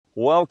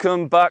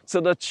Welcome back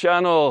to the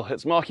channel.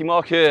 It's Marky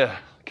Mark here,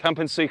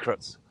 Camping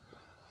Secrets.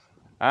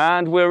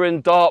 And we're in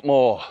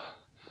Dartmoor,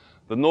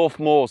 the North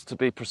Moors to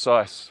be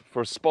precise,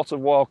 for a spot of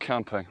wild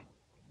camping.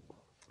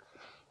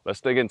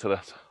 Let's dig into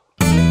this.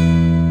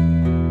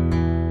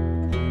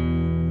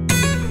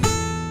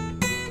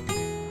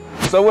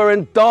 So we're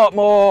in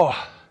Dartmoor,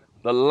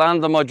 the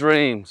land of my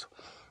dreams.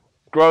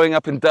 Growing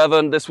up in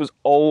Devon, this was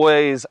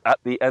always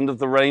at the end of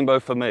the rainbow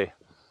for me.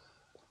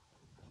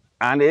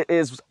 And it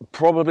is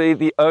probably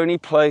the only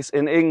place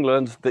in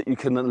England that you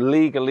can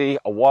legally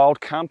wild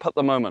camp at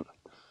the moment.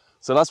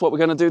 So that's what we're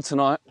going to do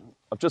tonight.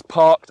 I've just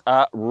parked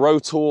at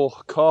Tor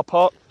car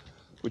park,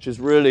 which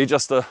is really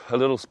just a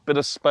little bit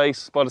of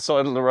space by the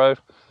side of the road.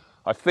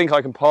 I think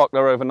I can park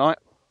there overnight.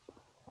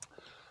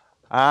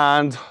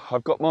 And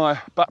I've got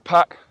my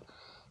backpack,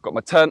 got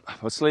my tent,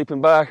 my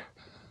sleeping bag,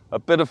 a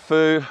bit of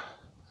food,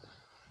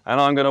 and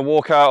I'm going to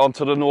walk out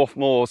onto the North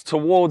Moors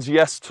towards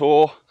Yes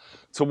Tor,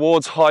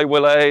 towards High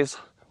Willow's,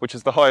 which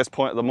is the highest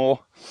point of the moor,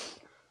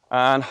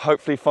 and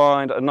hopefully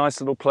find a nice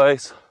little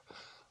place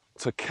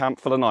to camp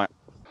for the night.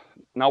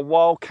 Now,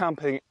 wild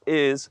camping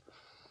is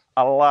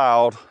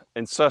allowed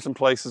in certain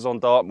places on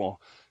Dartmoor.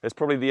 It's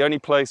probably the only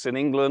place in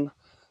England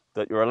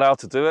that you're allowed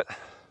to do it.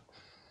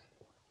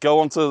 Go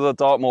onto the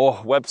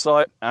Dartmoor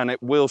website and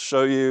it will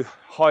show you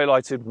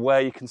highlighted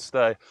where you can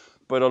stay.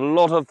 But a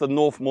lot of the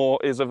North Moor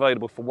is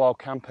available for wild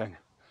camping.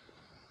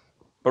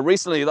 But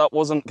recently that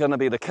wasn't going to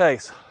be the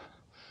case.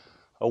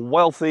 A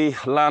wealthy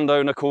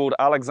landowner called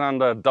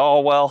Alexander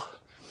Darwell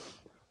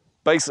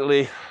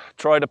basically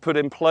tried to put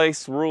in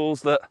place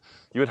rules that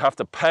you would have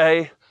to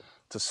pay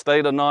to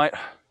stay the night.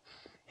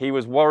 He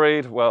was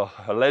worried, well,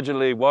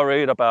 allegedly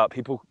worried about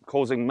people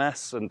causing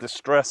mess and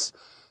distress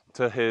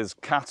to his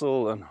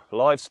cattle and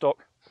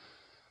livestock.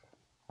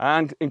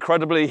 And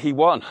incredibly, he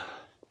won.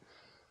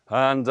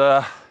 And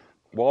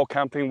wild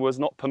camping was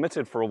not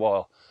permitted for a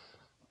while.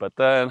 But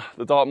then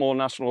the Dartmoor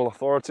National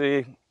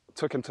Authority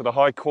took him to the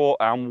High Court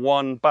and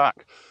won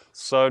back.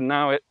 So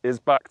now it is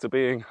back to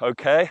being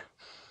okay.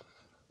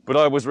 But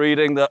I was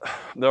reading that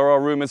there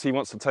are rumours he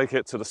wants to take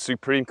it to the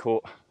Supreme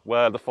Court,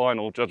 where the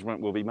final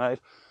judgment will be made.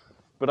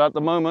 But at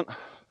the moment,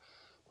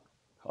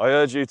 I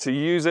urge you to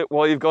use it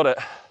while you've got it.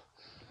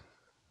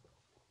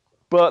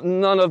 But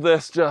none of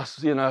this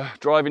just,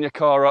 driving your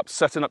car up,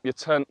 setting up your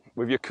tent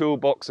with your cool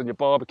box and your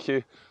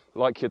barbecue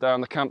like you're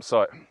down the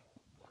campsite.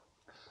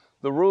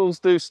 The rules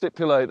do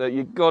stipulate that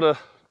you've got to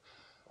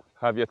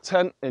have your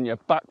tent in your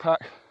backpack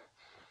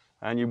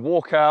and you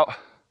walk out,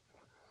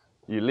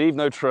 you leave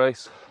no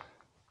trace,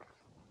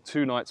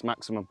 2 nights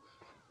maximum.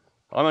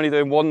 I'm only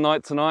doing 1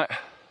 night tonight.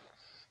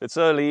 It's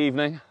early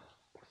evening,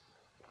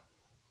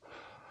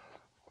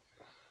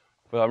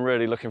 but I'm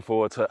really looking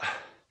forward to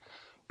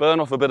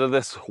burn off a bit of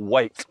this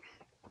weight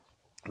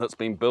that's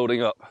been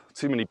building up.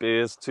 Too many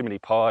beers, too many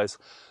pies,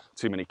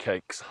 too many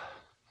cakes.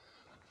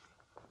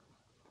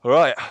 All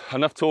right,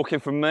 enough talking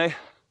from me.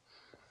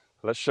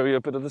 Let's show you a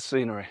bit of the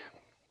scenery.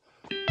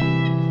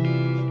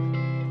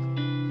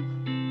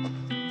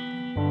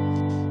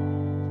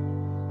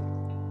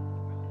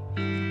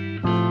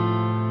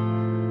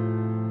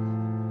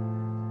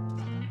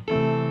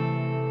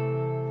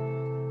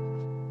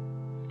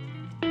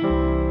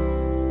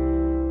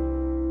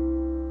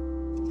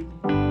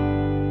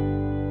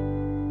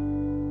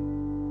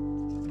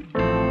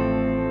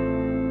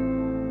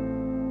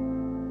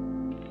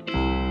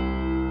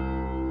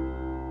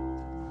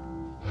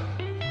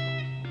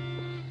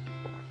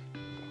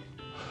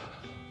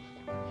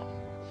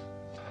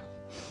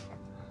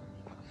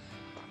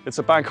 It's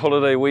a bank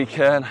holiday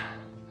weekend.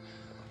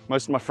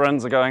 Most of my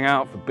friends are going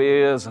out for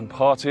beers and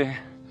partying.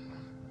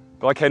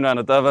 But I came down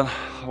to Devon.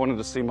 I wanted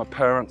to see my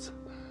parents.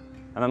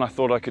 And then I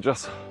thought I could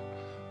just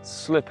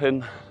slip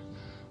in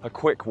a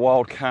quick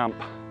wild camp.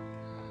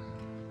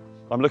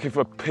 I'm looking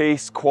for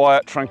peace,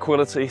 quiet,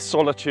 tranquility,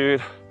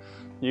 solitude,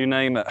 you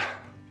name it.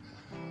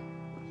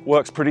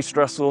 Work's pretty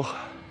stressful.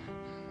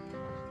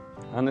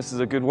 And this is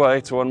a good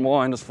way to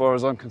unwind as far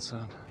as I'm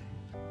concerned.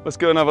 Let's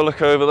go and have a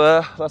look over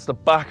there. That's the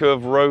back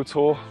of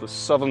Tor, the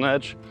southern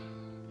edge.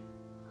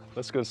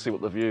 Let's go and see what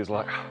the view's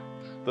like.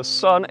 The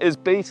sun is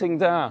beating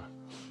down.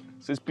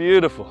 This is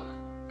beautiful,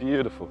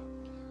 beautiful.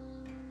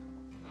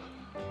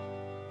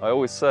 I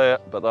always say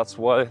it, but that's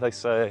why they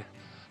say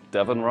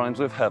Devon rhymes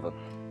with heaven.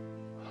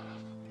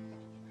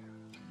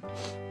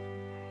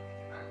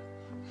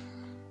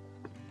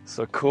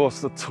 So of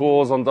course the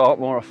tours on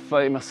Dartmoor are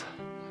famous.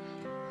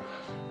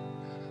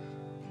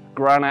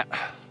 Granite.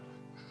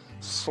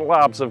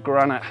 Slabs of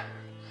granite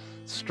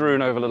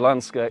strewn over the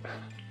landscape,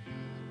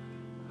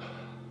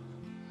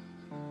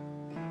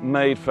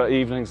 made for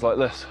evenings like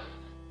this.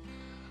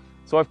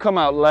 So I've come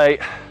out late,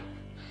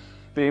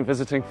 been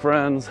visiting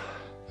friends.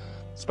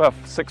 It's about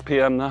 6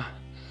 p.m. now.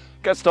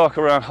 Gets dark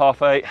around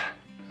 8:30.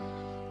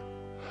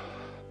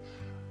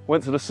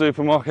 Went to the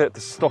supermarket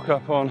to stock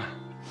up on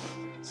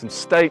some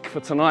steak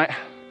for tonight,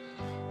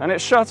 and it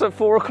shut at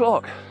 4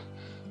 o'clock.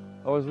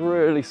 I was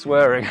really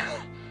swearing,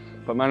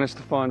 but managed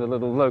to find a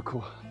little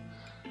local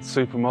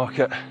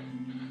supermarket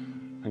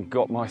and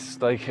got my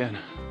steak in.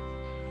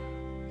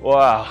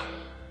 Wow,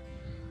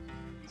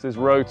 this is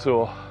Road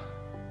Tour.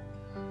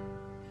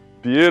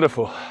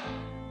 Beautiful.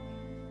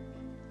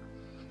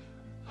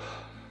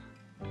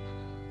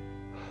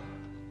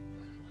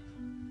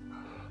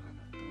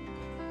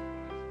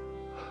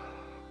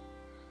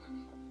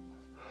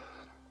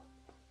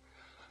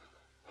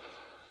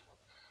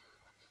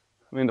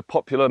 I mean, the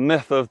popular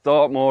myth of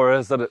Dartmoor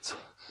is that it's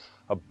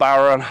a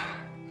barren,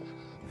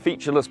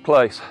 featureless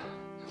place.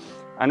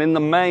 And in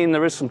the main,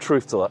 there is some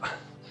truth to that.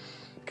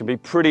 It can be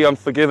pretty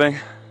unforgiving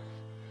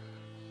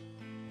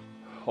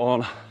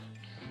on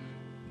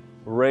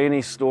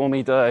rainy,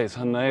 stormy days,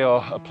 and they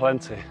are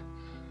aplenty.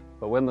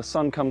 But when the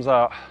sun comes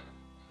out,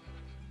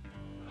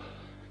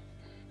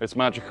 it's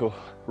magical,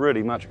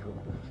 really magical.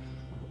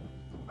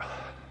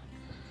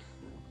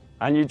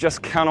 And you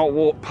just cannot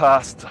walk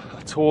past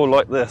a tour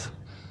like this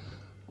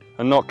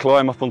and not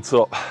climb up on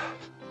top,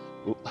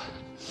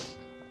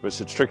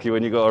 which is tricky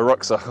when you've got a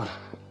rucksack on.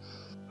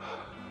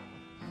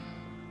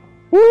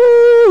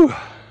 Woo!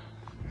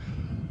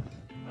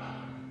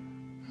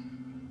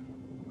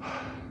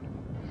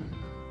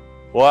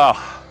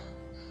 Wow.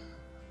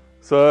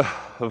 So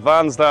the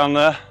van's down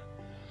there.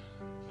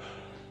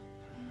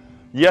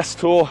 Yes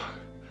Tor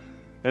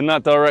in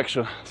that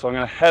direction. So I'm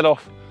going to head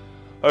off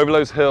over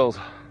those hills.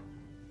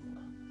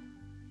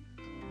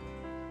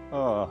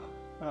 Oh,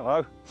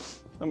 hello.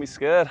 Don't be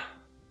scared.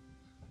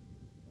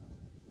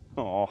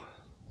 Oh,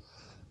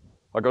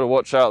 I got to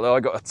watch out though. I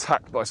got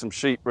attacked by some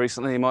sheep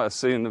recently. You might have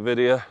seen the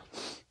video.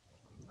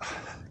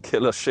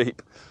 Killer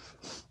sheep.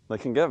 They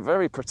can get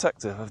very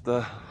protective of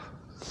their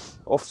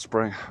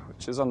offspring,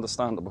 which is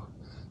understandable.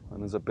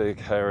 And there's a big,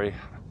 hairy,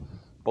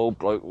 bald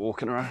bloke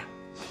walking around.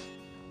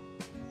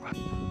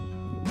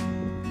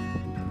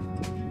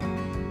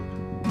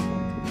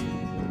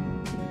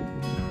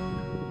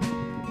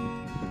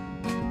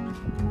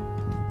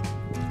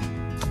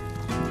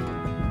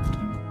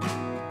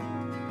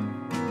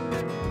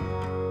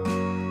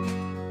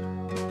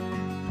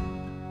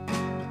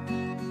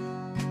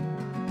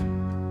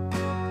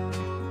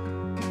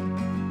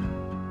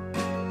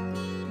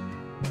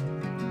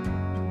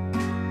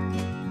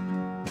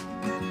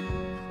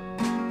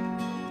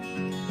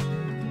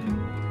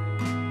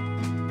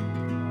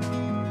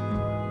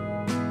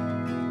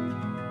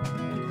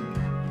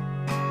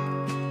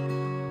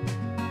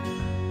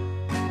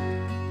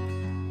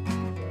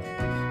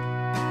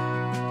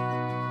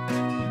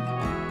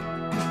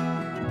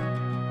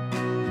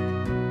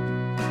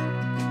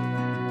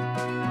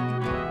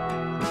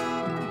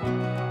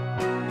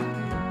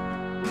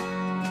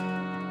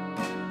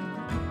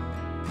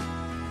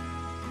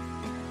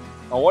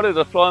 I wanted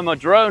to fly my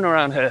drone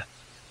around here.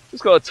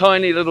 It's got a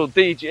tiny little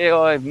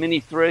DJI Mini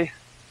 3,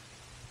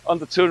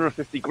 under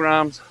 250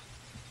 grams.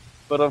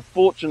 But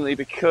unfortunately,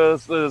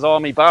 because there's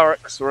army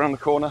barracks around the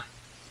corner,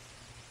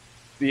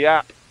 the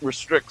app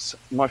restricts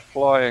my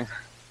flying.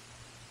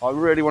 I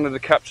really wanted to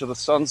capture the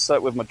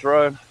sunset with my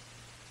drone.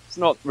 It's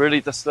not really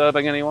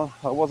disturbing anyone.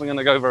 I wasn't going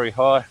to go very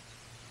high.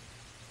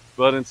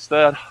 But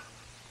instead, I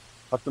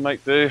have to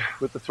make do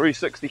with the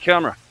 360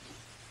 camera.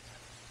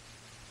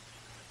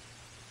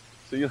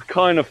 So you're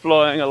kind of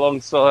flying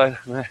alongside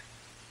me.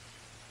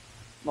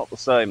 Not the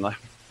same though.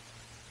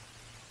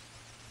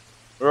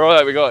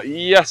 Right, we got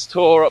Yes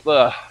Tor up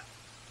there.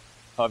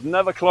 I've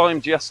never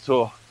climbed Yes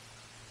Tor,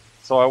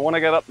 so I want to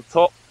get up the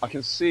top. I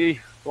can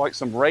see like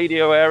some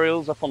radio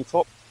aerials up on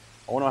top.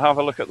 I want to have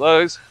a look at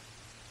those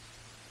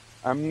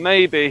and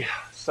maybe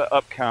set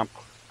up camp.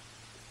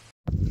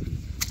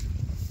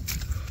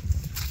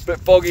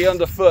 Bit boggy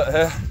underfoot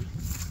here.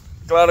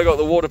 Glad I got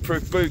the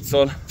waterproof boots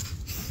on.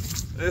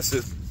 This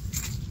is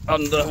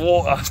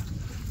underwater.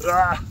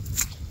 Ah,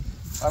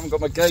 I haven't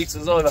got my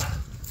gaiters either.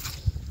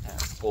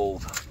 That's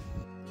bald.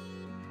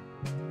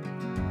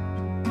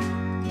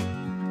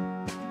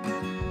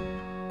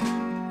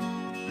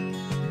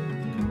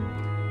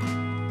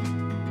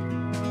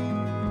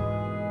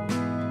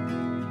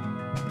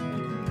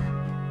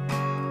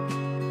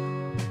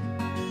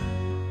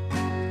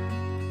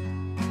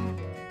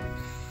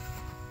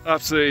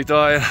 Absolutely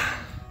dying.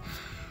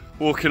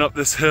 Walking up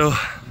this hill,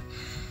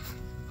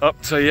 up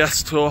to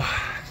Yes Tor.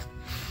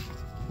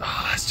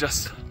 Oh,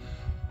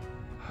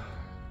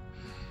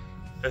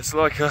 it's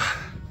like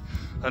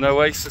an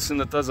oasis in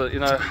the desert, you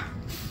know,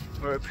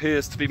 where it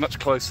appears to be much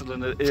closer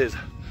than it is.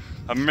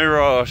 A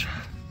mirage,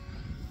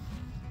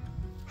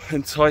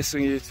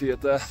 enticing you to your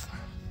death.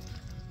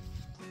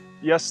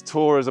 Yes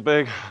Tor is a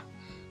big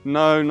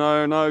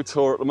no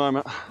tour at the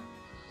moment.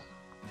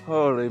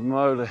 Holy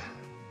moly,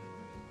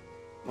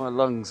 my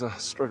lungs are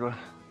struggling.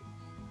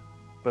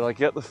 But I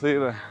get the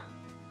feeling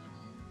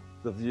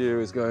the view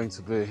is going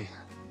to be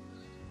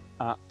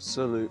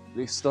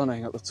absolutely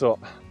stunning at the top.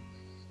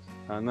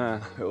 And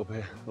then it'll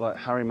be like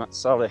Harry Met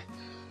Sally.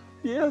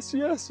 Yes,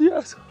 yes,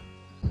 yes.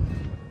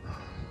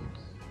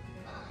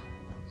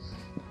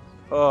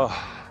 Oh,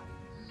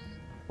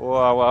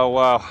 wow, wow,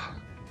 wow.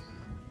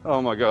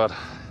 Oh my God.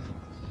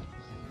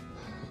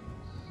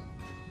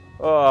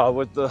 Oh,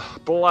 with the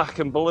black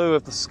and blue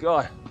of the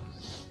sky.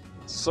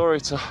 Sorry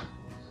to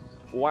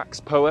wax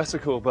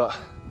poetical, but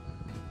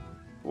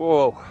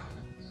Whoa,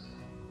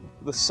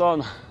 the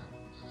sun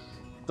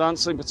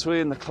dancing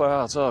between the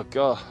clouds. Oh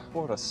God,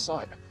 what a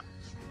sight.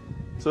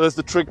 So there's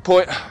the trig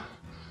point,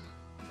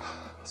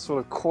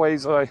 sort of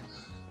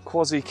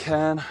quasi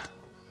cairn.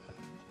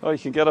 Oh, you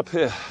can get up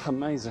here,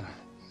 amazing.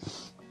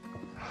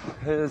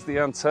 Here's the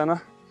antenna,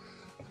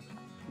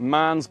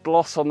 man's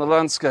bloss on the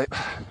landscape.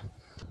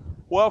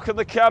 Welcome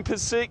to Camping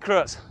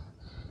Secrets.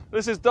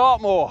 This is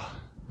Dartmoor.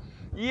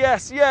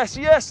 Yes, yes,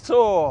 yes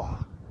Tor.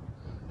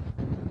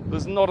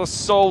 There's not a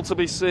soul to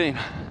be seen.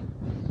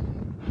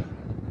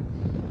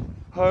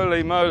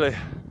 Holy moly.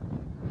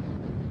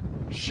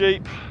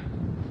 Sheep,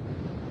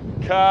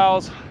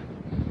 cows,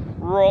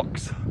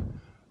 rocks,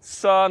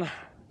 sun,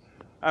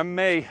 and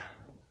me.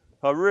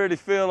 I really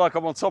feel like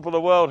I'm on top of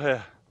the world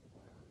here.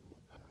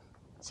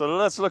 So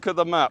let's look at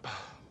the map.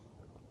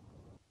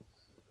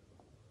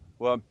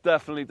 Well, I'm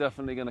definitely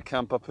going to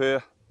camp up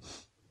here.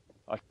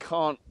 I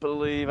can't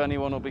believe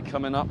anyone will be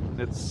coming up.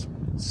 It's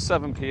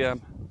 7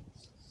 p.m.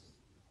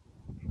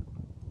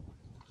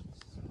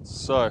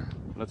 So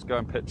let's go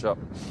and pitch up.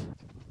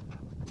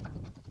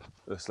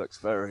 This looks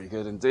very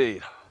good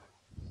indeed.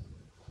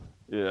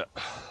 Yeah,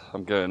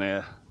 I'm going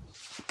here.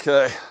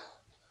 Okay,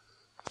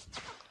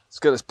 let's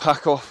get this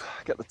pack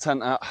off, get the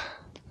tent out.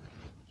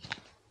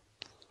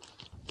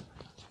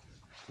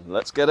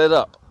 Let's get it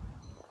up.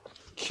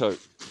 Coat,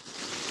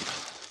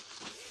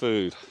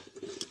 food,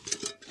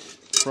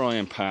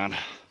 frying pan,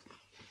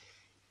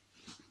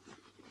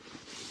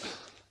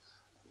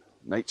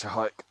 nature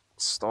hike,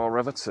 Star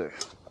River 2.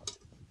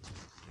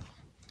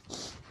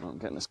 I'm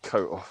getting this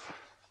coat off,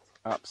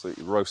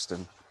 absolutely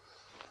roasting.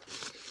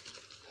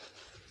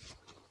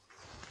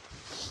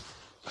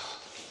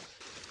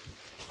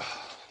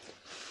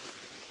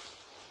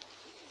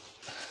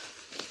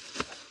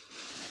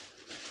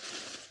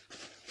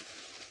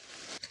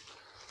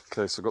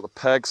 Okay, so I've got the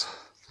pegs.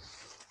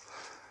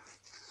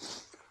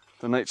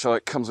 The nature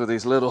hike comes with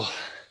these little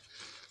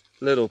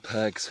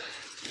pegs,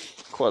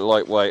 quite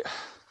lightweight,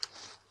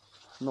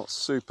 not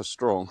super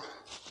strong.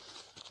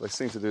 They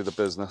seem to do the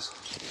business.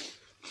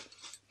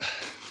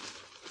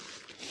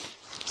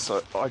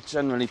 So I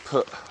generally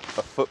put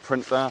a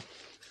footprint down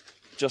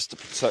just to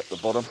protect the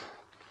bottom.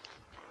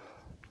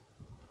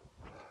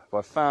 But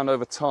I found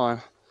over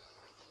time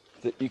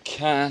that you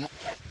can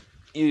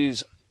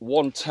use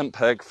one tent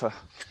peg for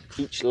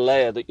each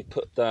layer that you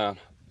put down.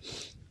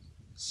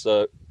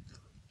 So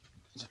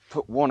just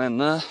put one in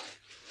there.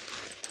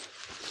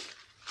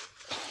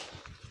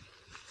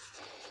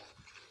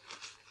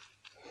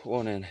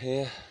 One in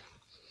here.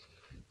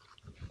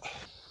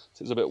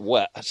 It's a bit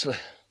wet actually.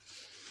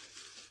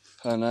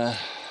 And let's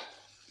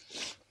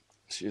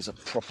use a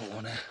proper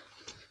one here.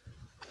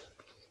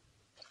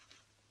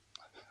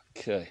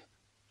 Okay.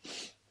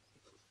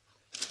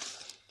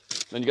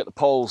 Then you get the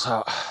poles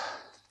out.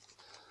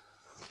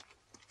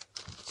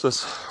 So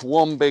it's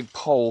one big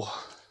pole,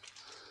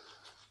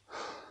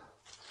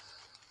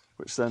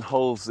 which then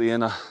holds the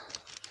inner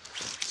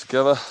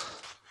together.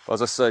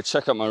 As I say,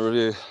 check out my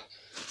review.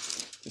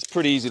 It's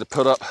pretty easy to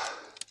put up.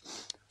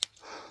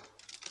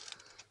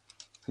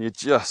 You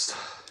just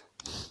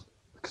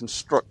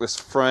construct this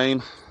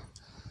frame,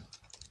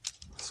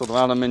 sort of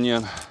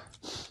aluminium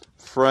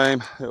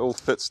frame. It all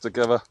fits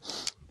together,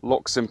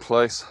 locks in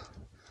place,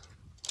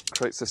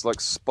 creates this like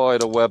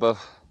spider web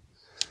of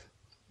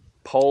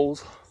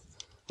poles,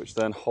 which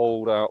then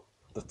hold out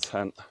the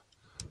tent.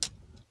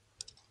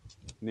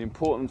 And the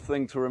important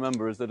thing to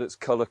remember is that it's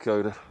color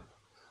coded.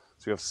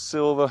 So we have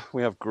silver,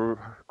 we have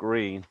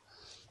green.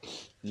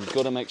 You've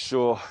got to make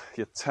sure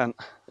your tent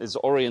is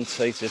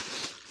orientated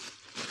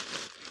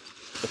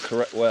the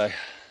correct way.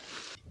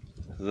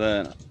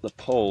 Then the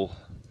pole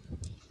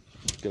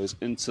goes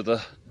into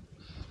the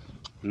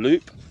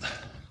loop,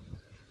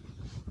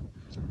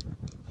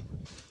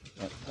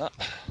 like that.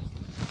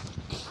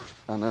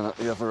 And then at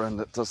the other end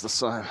it does the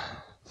same.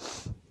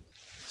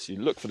 So you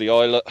look for the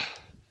eyelet,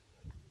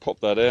 pop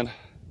that in,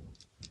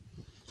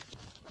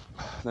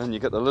 then you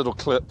get the little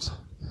clips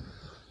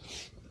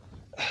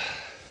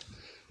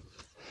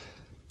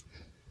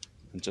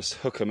and just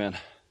hook them in.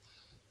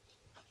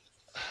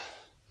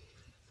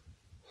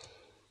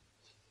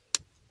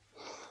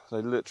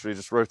 They literally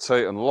just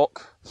rotate and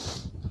lock.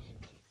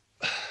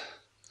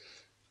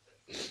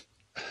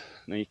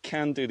 Now you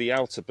can do the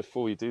outer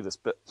before you do this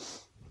bit,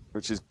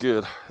 which is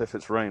good if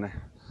it's raining.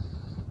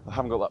 I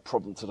haven't got that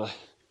problem today,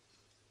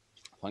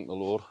 thank the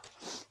Lord.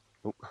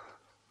 Oh.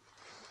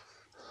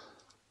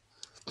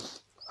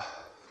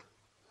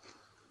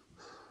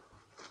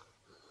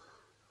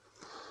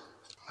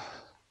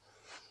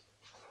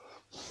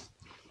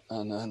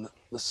 And then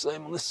the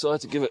same on this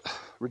side to give it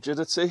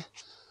rigidity.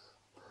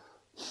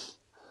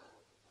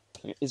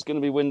 It is going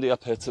to be windy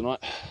up here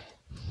tonight,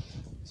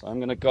 so I'm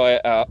going to guy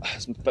it out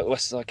as best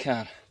as I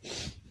can.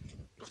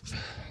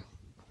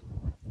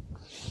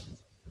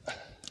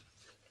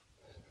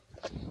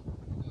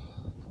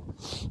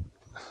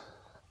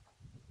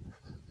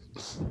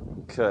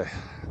 Okay,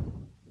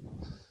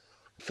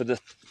 for the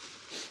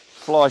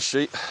fly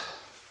sheet,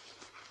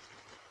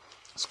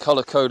 it's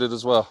colour coded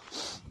as well.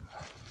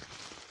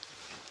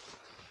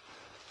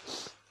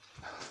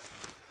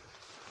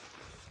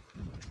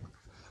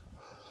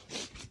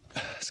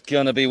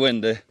 gonna be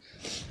windy.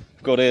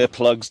 I've got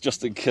earplugs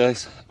just in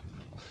case.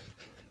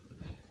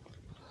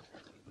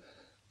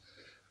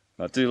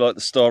 I do like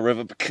the Star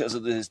River because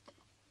of these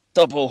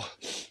double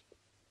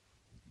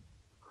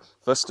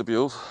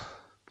vestibules,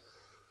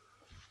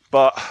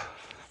 but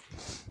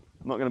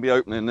I'm not going to be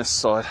opening this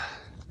side.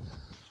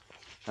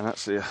 And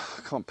actually, I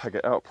can't peg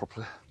it out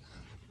properly.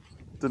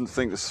 Didn't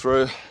think this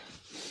through.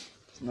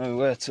 There's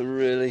nowhere to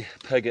really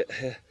peg it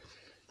here.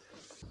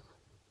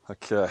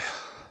 Okay,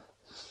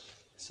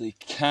 so you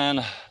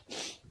can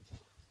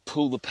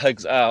pull the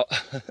pegs out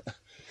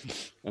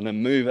and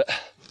then move it.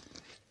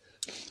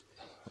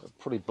 It'll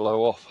probably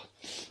blow off.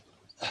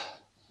 I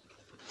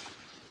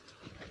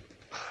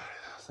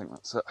think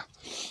that's it.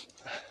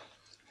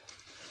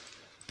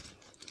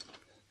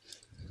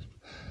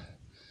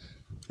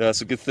 Yeah, it's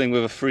a good thing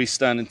with a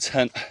freestanding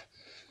tent,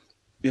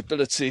 the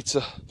ability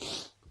to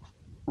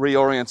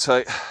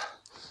reorientate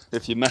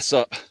if you mess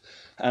up,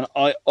 and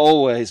I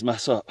always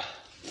mess up.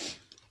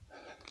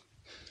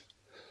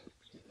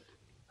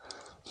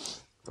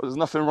 But there's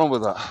nothing wrong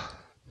with that.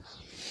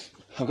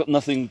 I've got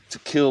nothing to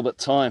kill but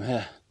time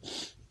here.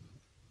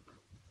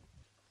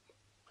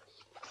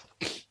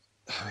 There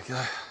we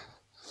go.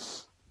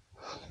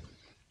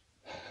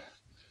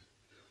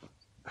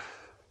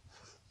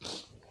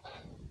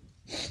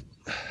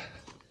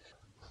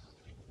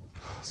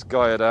 Let's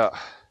guy it out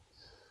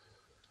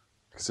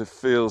because it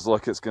feels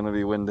like it's going to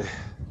be windy.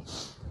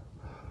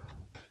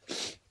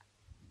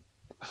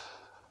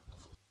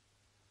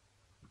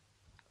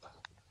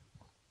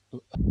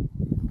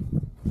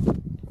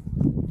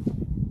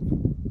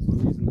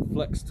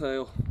 Flex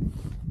tail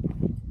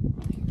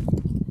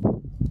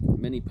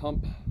mini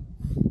pump,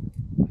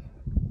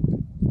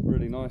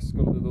 really nice,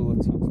 got a little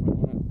attachment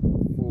on it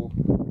for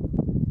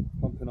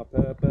pumping up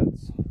air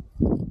beds.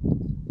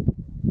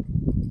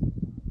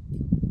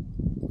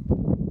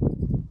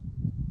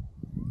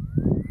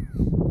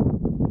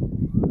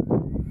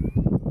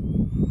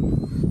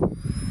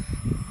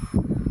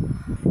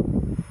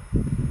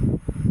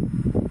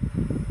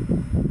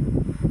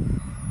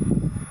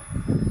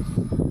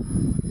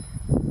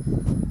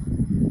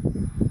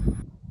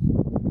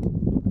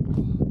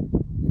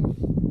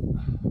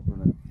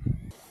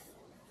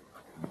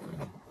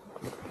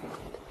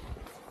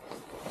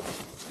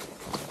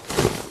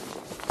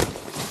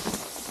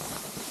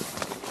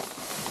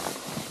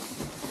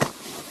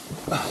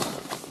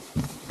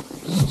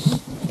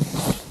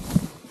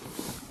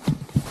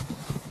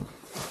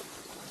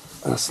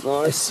 That's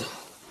nice.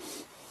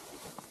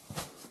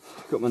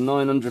 Got my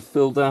 900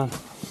 fill down,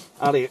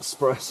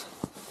 AliExpress.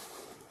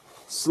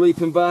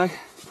 Sleeping bag,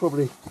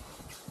 probably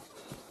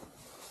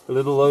a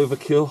little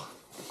overkill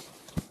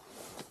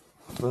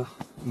for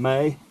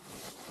May,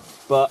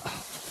 but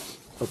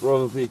I'd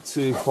rather be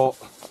too hot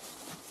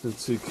than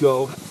too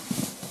cold.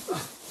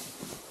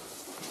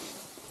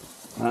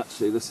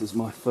 Actually, this is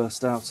my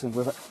first outing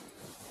with it,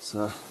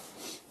 so I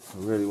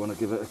really want to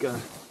give it a go.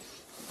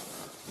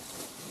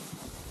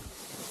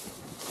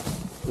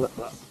 Let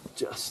that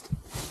just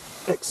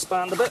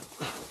expand a bit.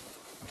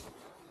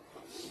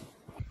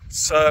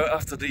 So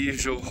after the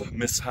usual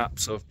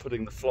mishaps of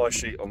putting the fly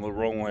sheet on the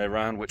wrong way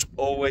around, which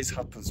always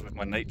happens with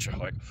my nature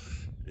hike,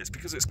 it's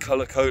because it's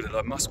colour coded.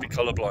 I must be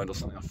colourblind or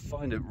something. I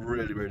find it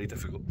really, really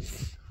difficult.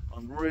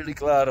 I'm really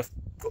glad I've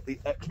got the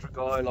extra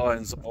guy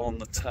lines on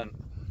the tent.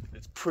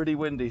 It's pretty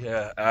windy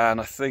here, and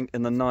I think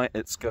in the night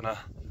it's gonna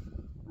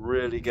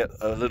really get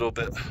a little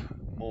bit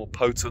more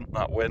potent,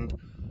 that wind.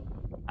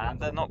 And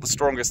they're not the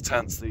strongest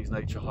tents, these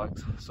nature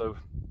hikes. So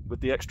with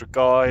the extra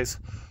guys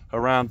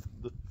around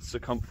the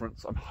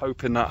circumference, I'm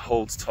hoping that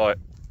holds tight.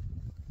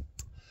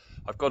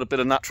 I've got a bit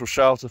of natural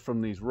shelter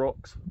from these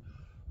rocks.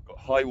 Got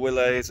high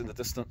willows in the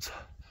distance.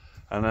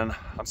 And then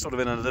I'm sort of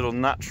in a little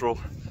natural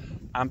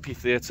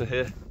amphitheatre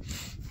here.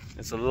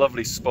 It's a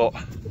lovely spot.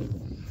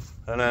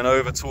 And then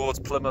over towards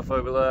Plymouth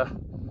over there,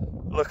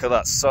 look at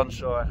that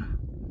sunshine.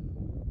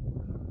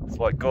 It's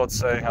like God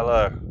saying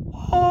hello.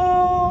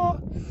 Ah!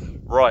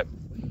 Right.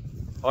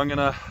 I'm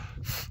gonna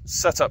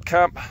set up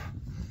camp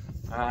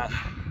and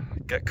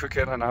get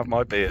cooking and have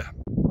my beer.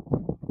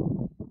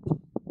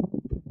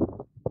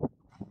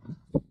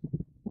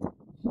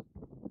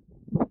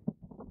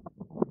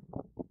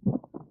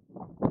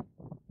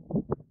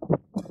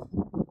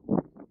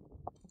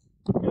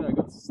 Yeah, I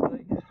got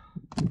steak,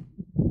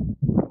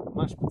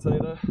 mashed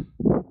potato,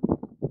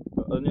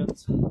 got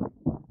onions, and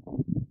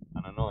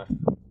a knife.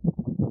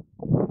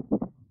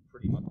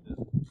 Pretty much it.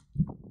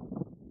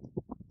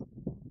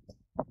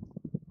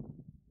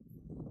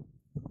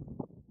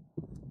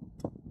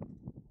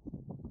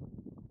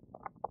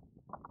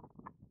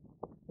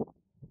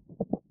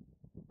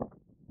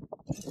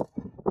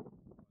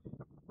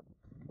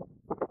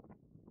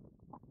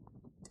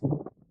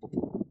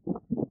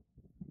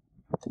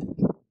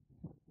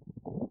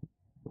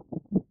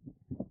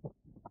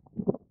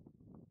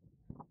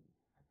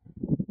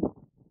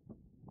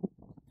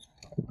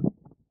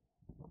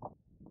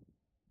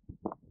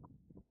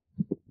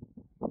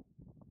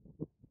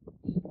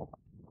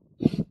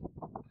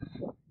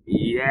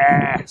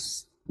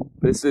 Yes!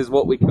 This is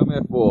what we come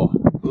here for.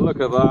 Look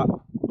at that,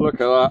 look at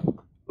that,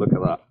 look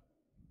at that.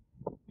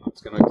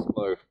 It's going to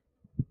explode.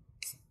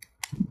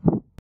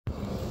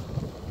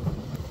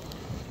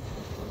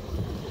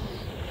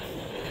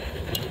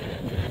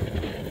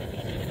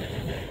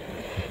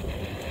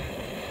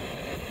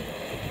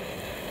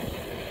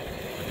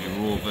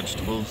 Raw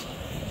vegetables,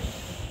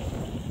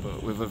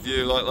 but with a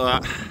view like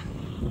that,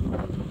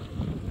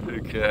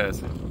 who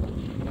cares?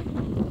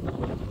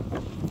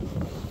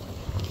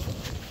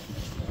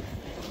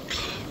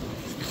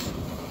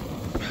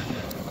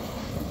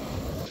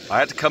 I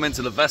had to come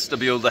into the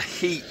vestibule. The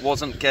heat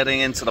wasn't getting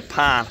into the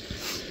pan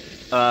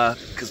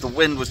because the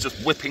wind was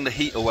just whipping the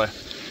heat away.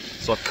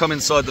 So I've come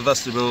inside the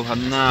vestibule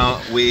and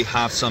now we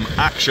have some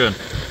action.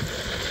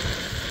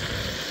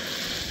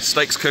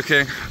 Steaks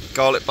cooking,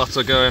 garlic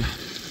butter going,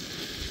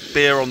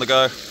 beer on the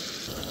go.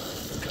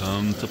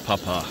 Come to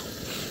Papa.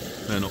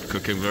 They're not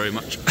cooking very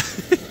much.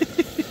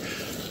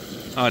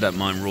 I don't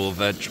mind raw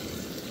veg.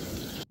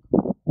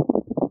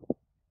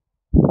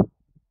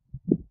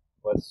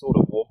 Well, it's sort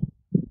of warm.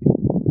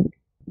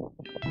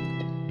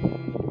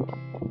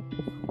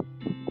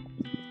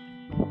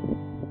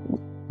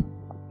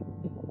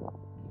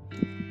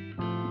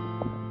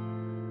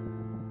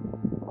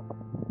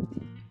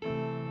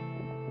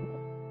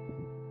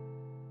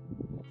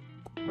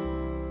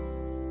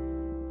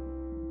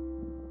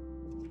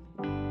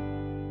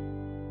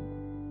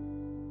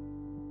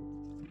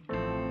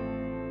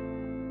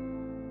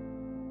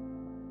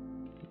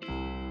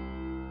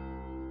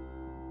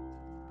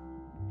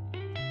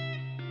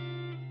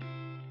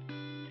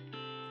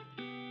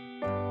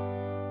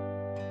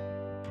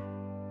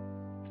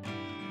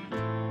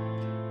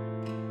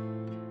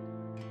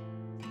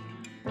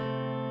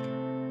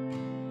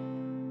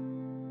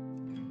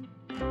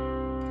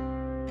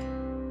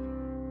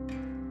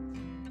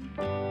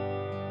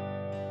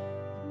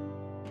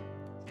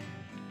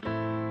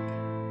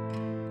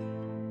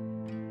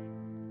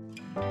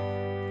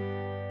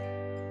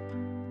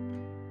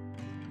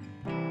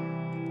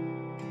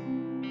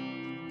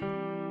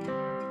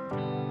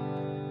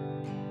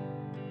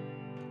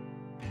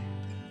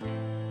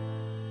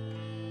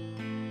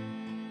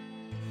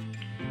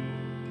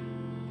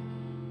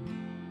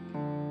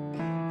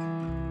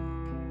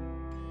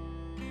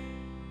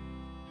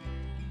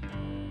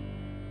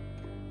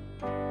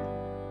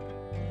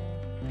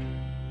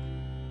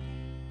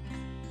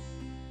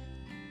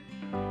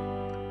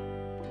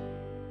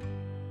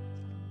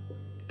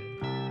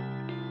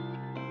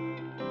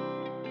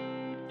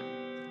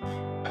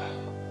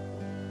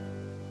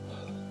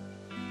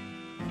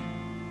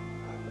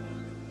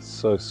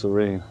 So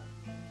serene.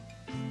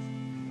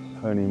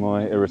 Only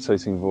my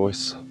irritating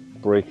voice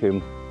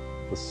breaking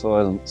the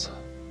silence.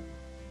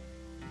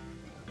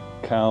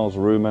 Cows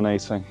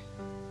ruminating.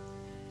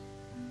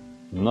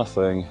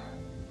 Nothing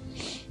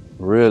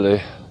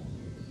really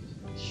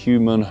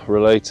human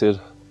related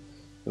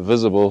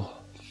visible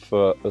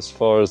for as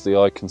far as the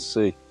eye can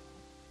see.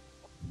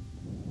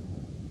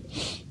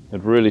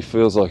 It really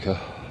feels like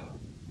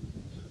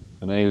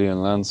an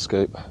alien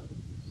landscape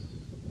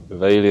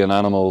with alien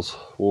animals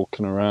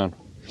walking around.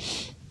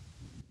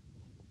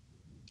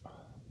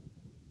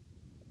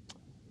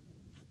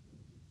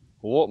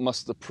 What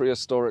must the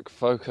prehistoric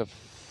folk have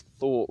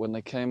thought when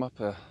they came up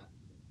here?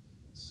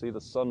 See the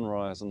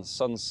sunrise and the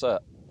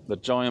sunset, the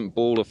giant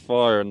ball of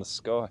fire in the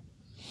sky.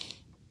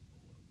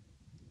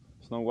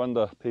 It's no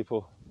wonder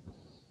people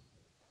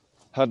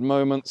had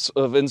moments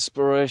of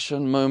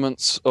inspiration,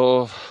 moments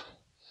of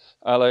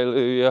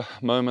alleluia,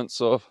 moments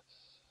of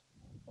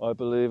I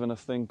believe in a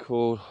thing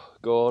called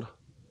God.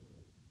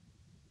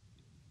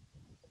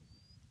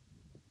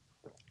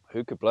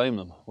 Who could blame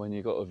them when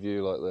you got a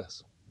view like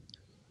this?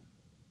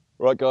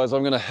 Right guys,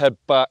 I'm going to head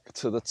back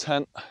to the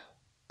tent,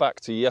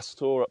 back to Yes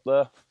Tor up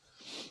there,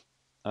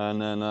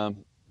 and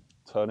then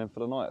turn in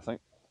for the night, I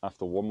think,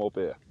 after one more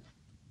beer.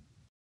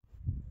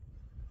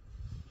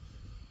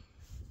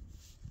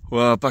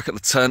 Well, back at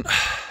the tent,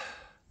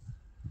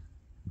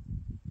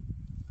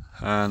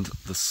 and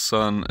the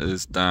sun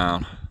is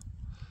down.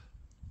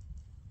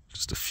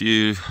 Just a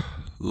few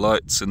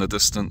lights in the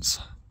distance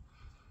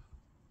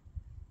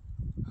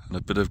and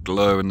a bit of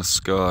glow in the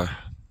sky.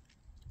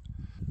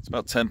 It's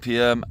about 10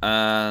 PM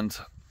and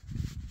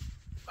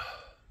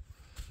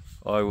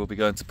I will be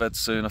going to bed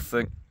soon, I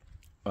think.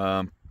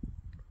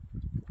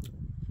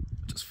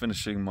 Just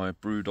finishing my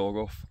brew dog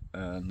off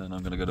and then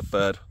I'm going to go to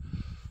bed.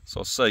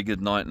 So I'll say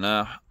good night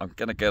now. I'm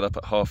going to get up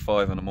at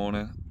 5:30 in the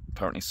morning.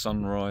 Apparently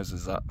sunrise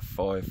is at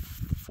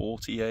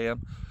 5:40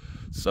 AM.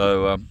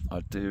 So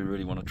I do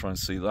really want to try and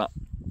see that.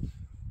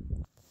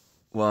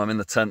 Well, I'm in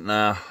the tent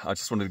now. I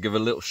just wanted to give a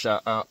little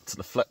shout out to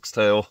the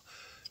Flextail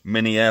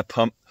mini air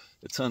pump.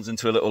 It turns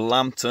into a little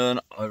lantern.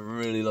 I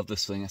really love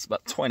this thing. It's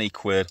about 20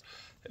 quid.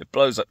 It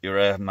blows up your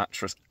air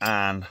mattress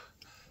and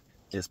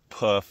is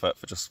perfect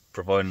for just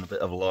providing a bit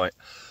of light.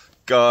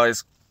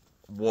 Guys,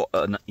 what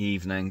an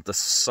evening. The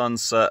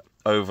sunset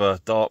over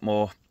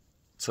Dartmoor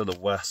to the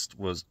west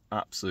was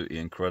absolutely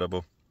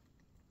incredible.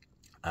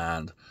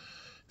 And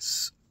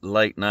it's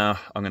late now.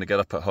 I'm going to get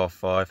up at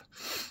 5:30.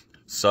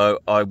 So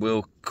I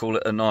will call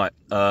it a night.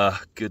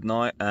 Good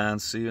night and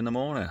see you in the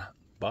morning.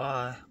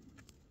 Bye.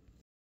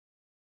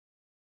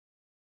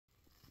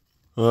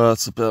 Well,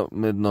 it's about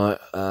midnight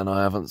and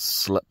I haven't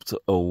slept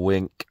a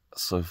wink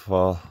so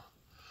far.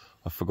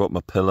 I forgot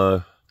my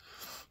pillow,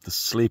 the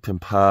sleeping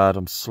pad,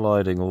 I'm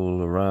sliding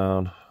all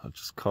around. I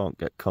just can't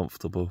get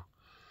comfortable.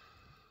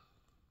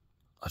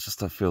 I just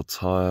don't feel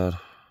tired.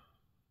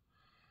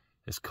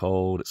 It's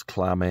cold, it's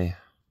clammy.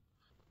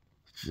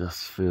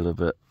 Just feel a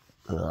bit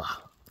ugh.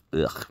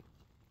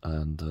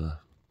 And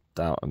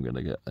doubt I'm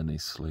gonna get any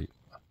sleep.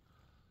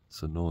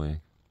 It's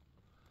annoying.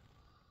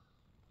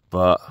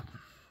 But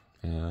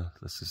yeah,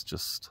 this is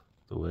just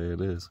the way it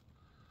is.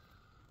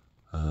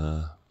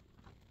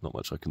 Not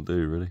much I can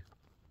do really.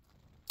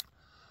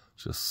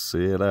 Just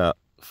see it out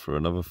for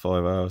another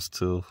 5 hours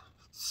till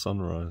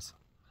sunrise.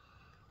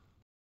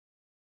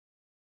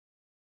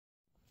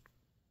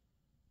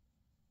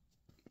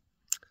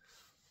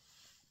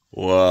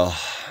 Well,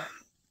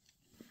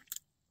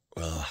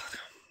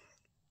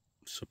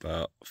 it's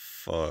about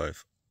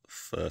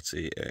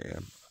 5:30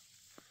 AM.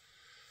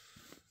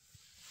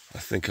 I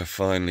think I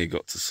finally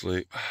got to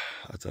sleep.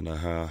 I don't know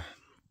how.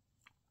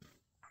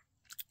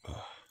 I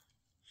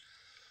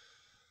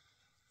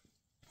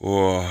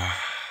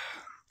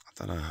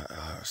don't know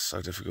how. It's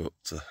so difficult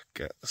to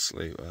get to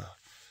sleep.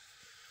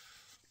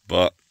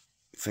 But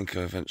I think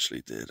I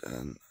eventually did,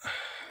 and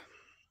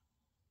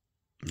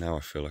now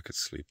I feel I could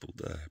sleep all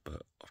day,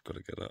 but I've got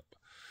to get up.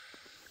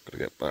 Got to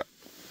get back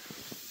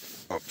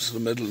up to the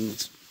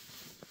Midlands.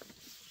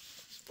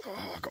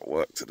 I've got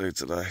work to do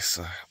today,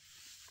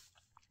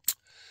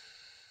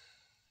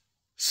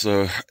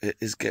 so it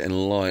is getting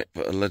light,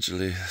 but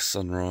allegedly the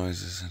sun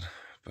rises in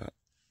about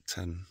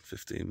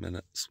 10-15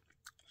 minutes.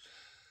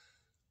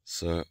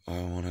 So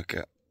I want to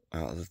get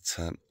out of the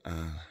tent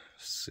and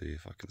see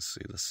if I can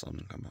see the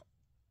sun come up.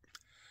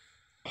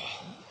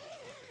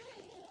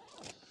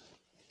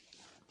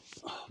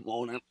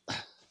 Morning.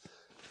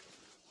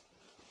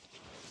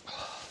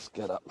 Let's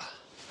get up.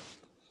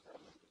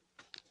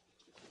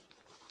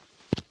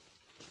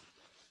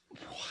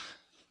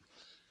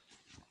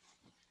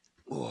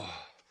 Whoa.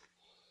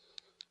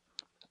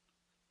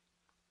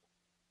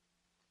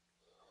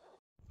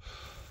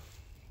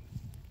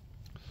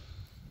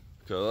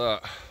 Look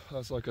at that.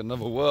 That's like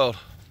another world.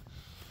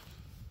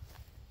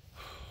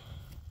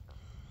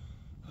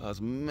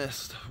 That's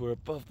mist. We're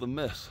above the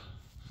mist.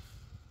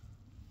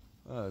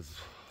 That's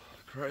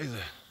crazy.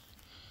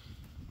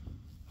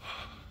 I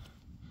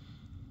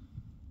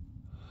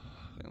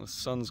think the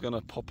sun's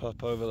gonna pop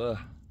up over there.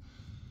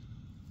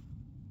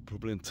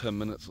 Probably in 10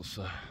 minutes or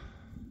so.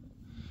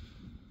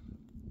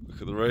 Look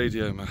at the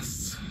radio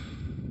masts.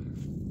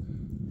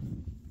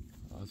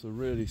 There's a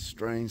really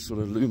strange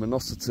sort of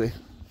luminosity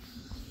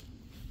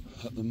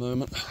at the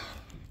moment.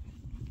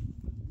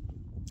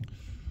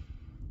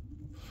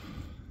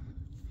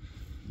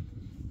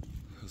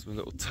 There's my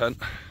little tent.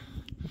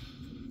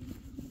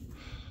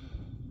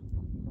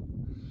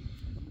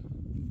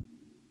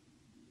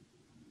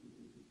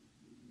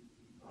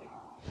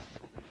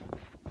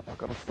 I've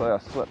got to say I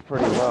slept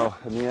pretty well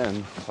in the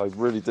end. I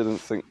really didn't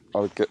think I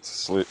would get to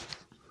sleep.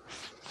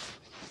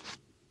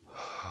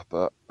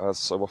 But as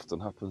so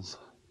often happens,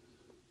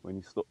 when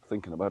you stop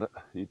thinking about it,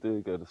 you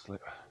do go to sleep.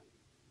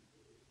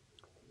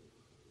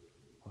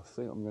 I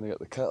think I'm going to get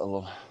the kettle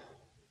on.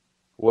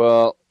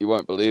 Well, you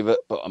won't believe it,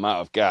 but I'm out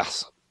of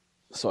gas.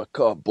 So I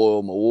can't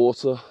boil my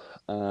water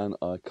and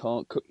I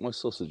can't cook my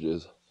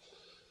sausages.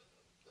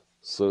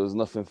 So there's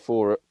nothing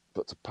for it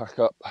but to pack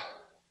up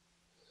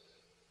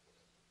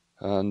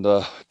and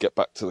get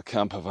back to the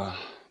camper van,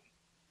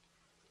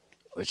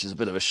 which is a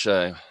bit of a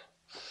shame.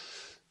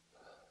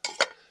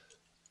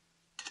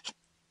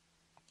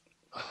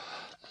 I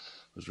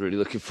was really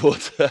looking forward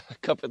to a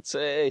cup of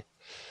tea.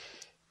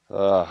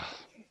 I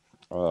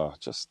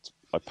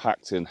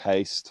packed in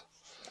haste.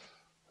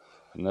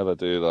 I never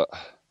do that.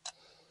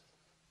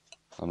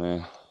 I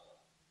mean,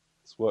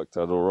 it's worked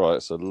out all right.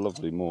 It's a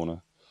lovely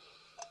morning.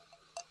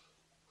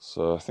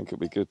 So I think it'd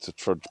be good to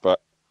trudge back.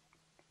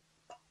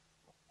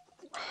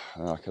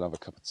 And I can have a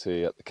cup of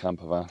tea at the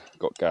camper van.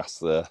 Got gas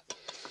there.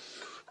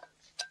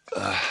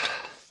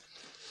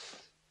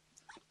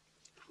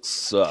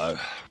 So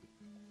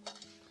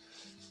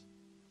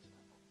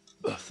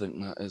I think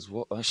that is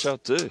what I shall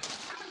do.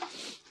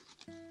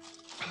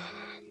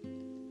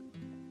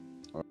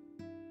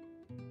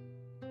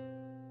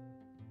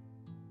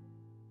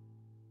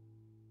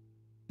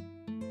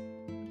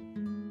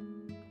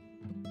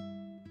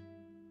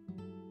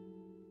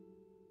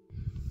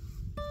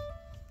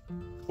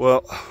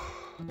 Well,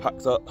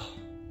 packed up,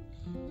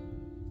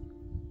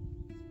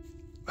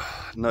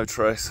 no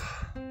trace,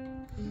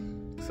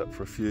 except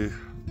for a few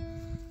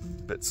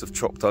bits of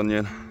chopped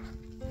onion.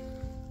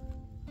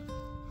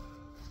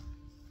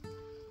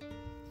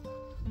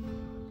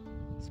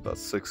 It's about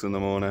 6 in the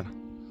morning.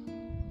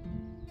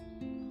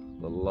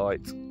 The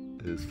light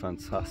is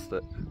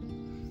fantastic.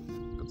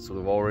 Got sort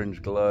of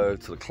orange glow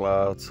to the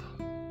clouds.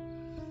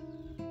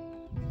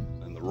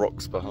 And the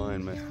rocks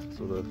behind me,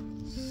 sort of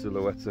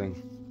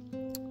silhouetting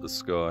the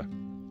sky.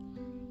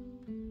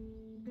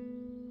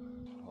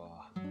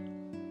 Oh,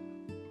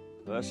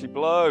 there she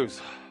blows.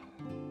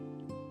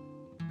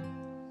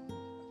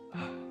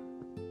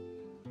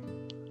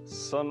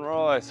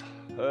 Sunrise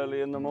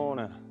early in the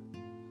morning.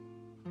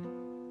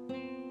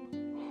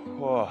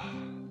 Oh.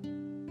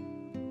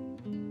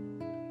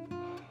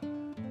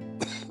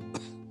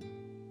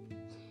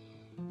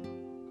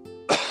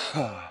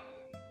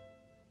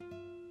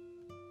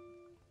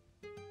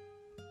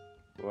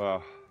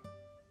 Wow,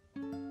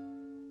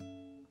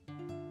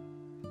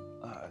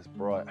 that is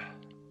bright.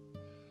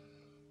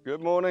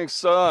 Good morning,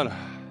 sun.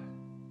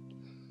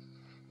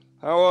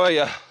 How are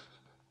you?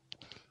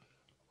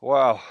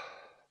 Wow,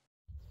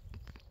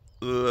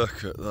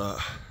 look at that.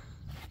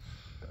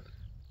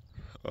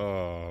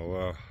 Oh,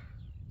 wow.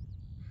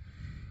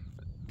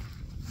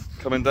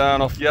 Coming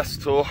down off Yes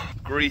Tor,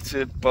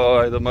 greeted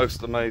by the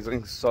most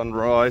amazing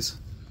sunrise.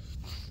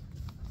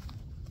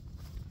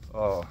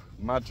 Oh,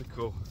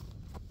 magical.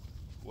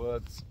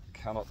 Words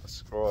cannot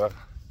describe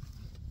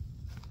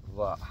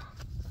that.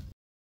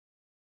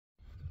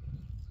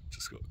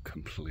 Just got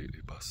completely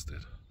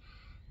busted.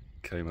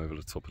 Came over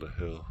the top of the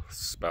hill,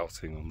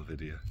 spouting on the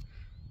video.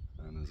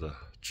 And there's a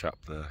chap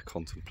there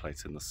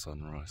contemplating the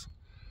sunrise.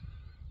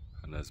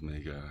 And there's me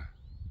going,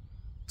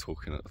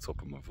 talking at the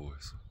top of my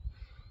voice.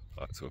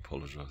 I like to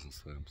apologise and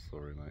say I'm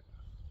sorry, mate.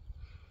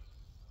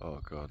 Oh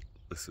God,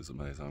 this is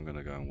amazing. I'm going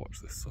to go and watch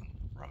this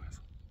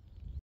sunrise.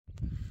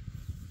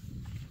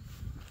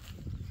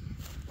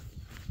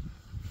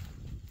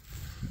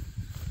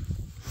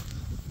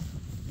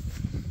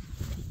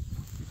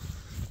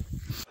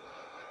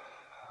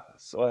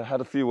 So I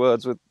had a few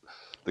words with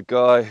the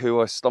guy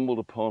who I stumbled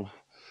upon,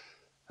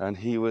 and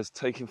he was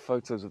taking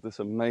photos of this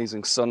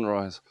amazing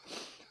sunrise.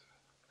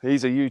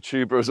 He's a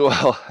YouTuber as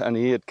well, and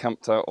he had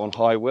camped out on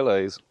High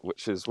Willows,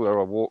 which is where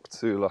I walked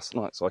to last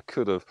night. So I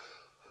could have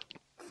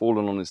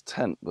fallen on his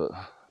tent, but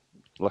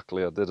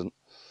luckily I didn't.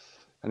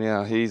 And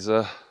yeah, he's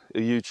a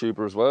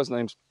YouTuber as well. His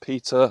name's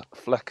Peter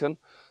Flecken.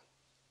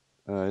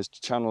 His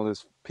channel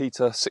is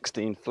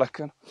Peter16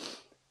 Flecken.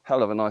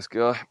 Hell of a nice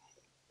guy.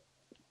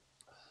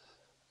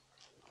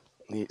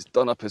 He's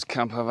done up his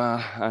camper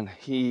van, and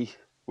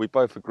we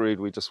both agreed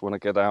we just want to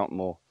get out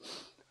more,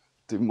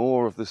 do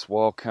more of this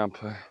wild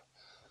camping,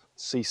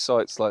 see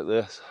sights like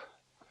this,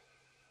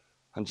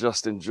 and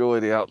just enjoy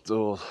the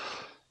outdoors.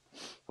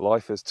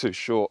 Life is too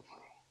short.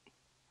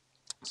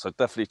 So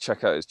definitely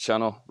check out his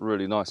channel,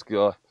 really nice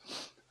guy.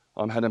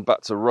 I'm heading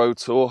back to road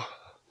tour,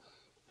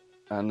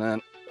 and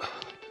then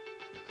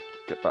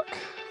get back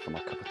for my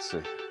cup of tea.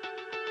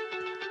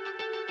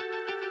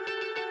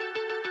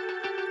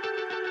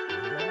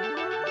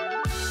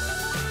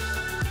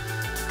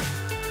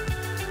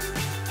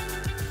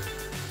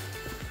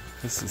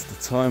 This is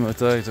the time of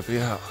day to be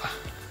out.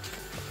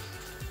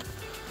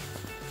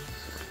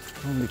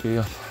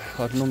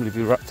 I'd normally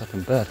be wrapped up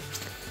in bed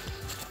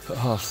at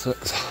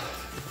 6:30.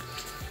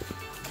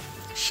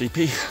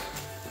 Sheepy.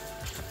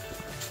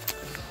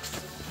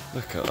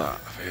 Look at that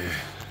view.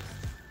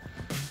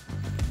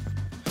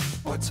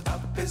 What's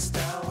up is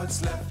down,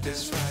 what's left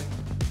is right.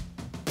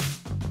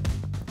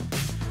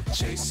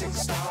 Chasing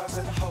stars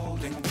and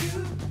holding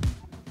you.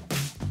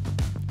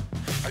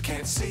 I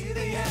can't see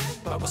the end,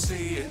 but we'll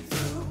see it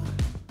through.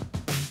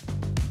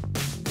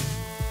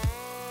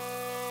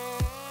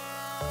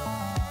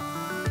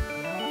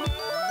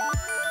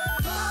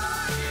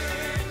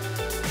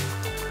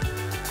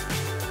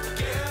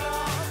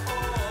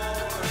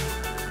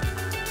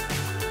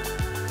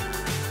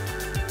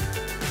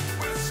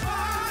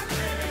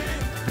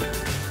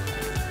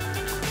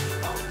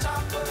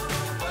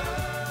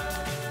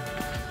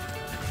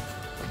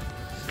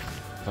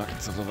 Back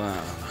to the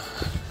van.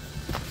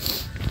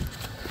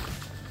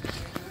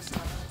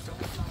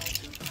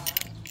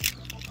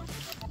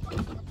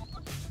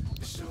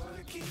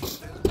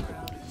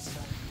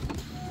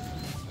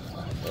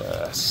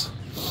 Yes.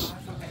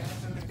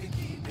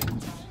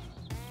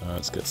 Alright,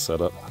 let's get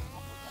set up.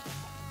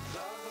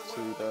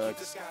 2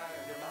 bags.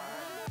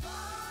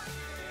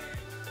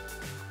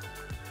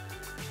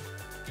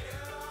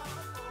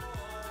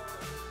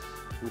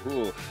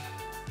 Woohoo.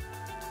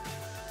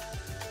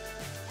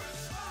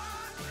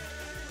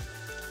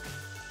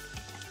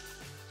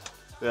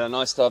 Yeah,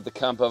 nice to have the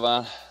camper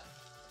van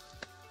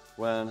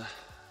when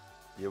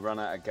you run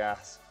out of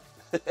gas.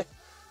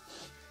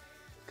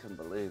 Couldn't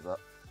believe that.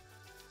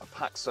 I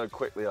packed so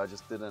quickly I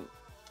just didn't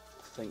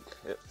think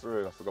it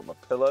through. I forgot my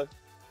pillow.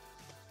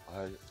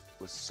 I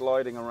was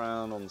sliding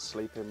around on the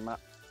sleeping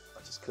mat. I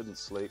just couldn't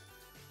sleep.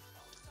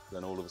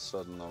 Then all of a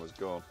sudden I was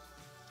gone.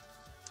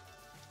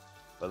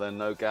 But then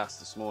no gas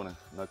this morning,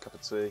 no cup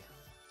of tea.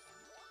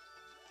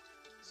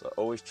 So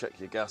always check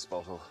your gas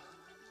bottle.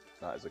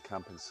 That is a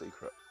camping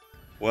secret.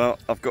 Well,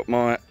 I've got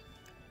my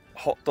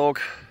hot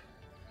dog.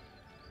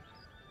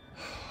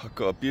 I've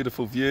got a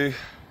beautiful view.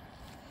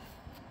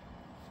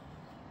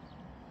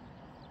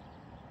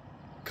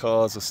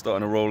 Cars are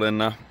starting to roll in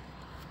now.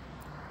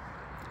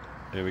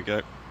 Here we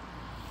go.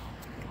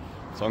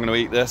 So I'm going to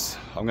eat this.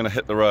 I'm going to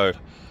hit the road.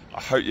 I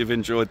hope you've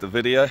enjoyed the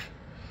video.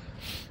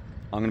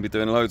 I'm going to be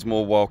doing loads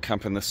more wild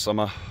camping this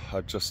summer.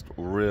 I just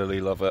really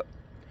love it,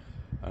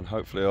 and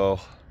hopefully I'll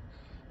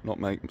not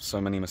make so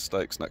many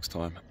mistakes next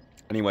time.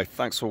 Anyway,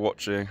 thanks for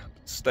watching.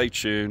 Stay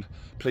tuned.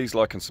 Please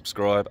like and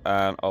subscribe,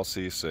 and I'll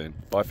see you soon.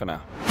 Bye for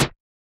now.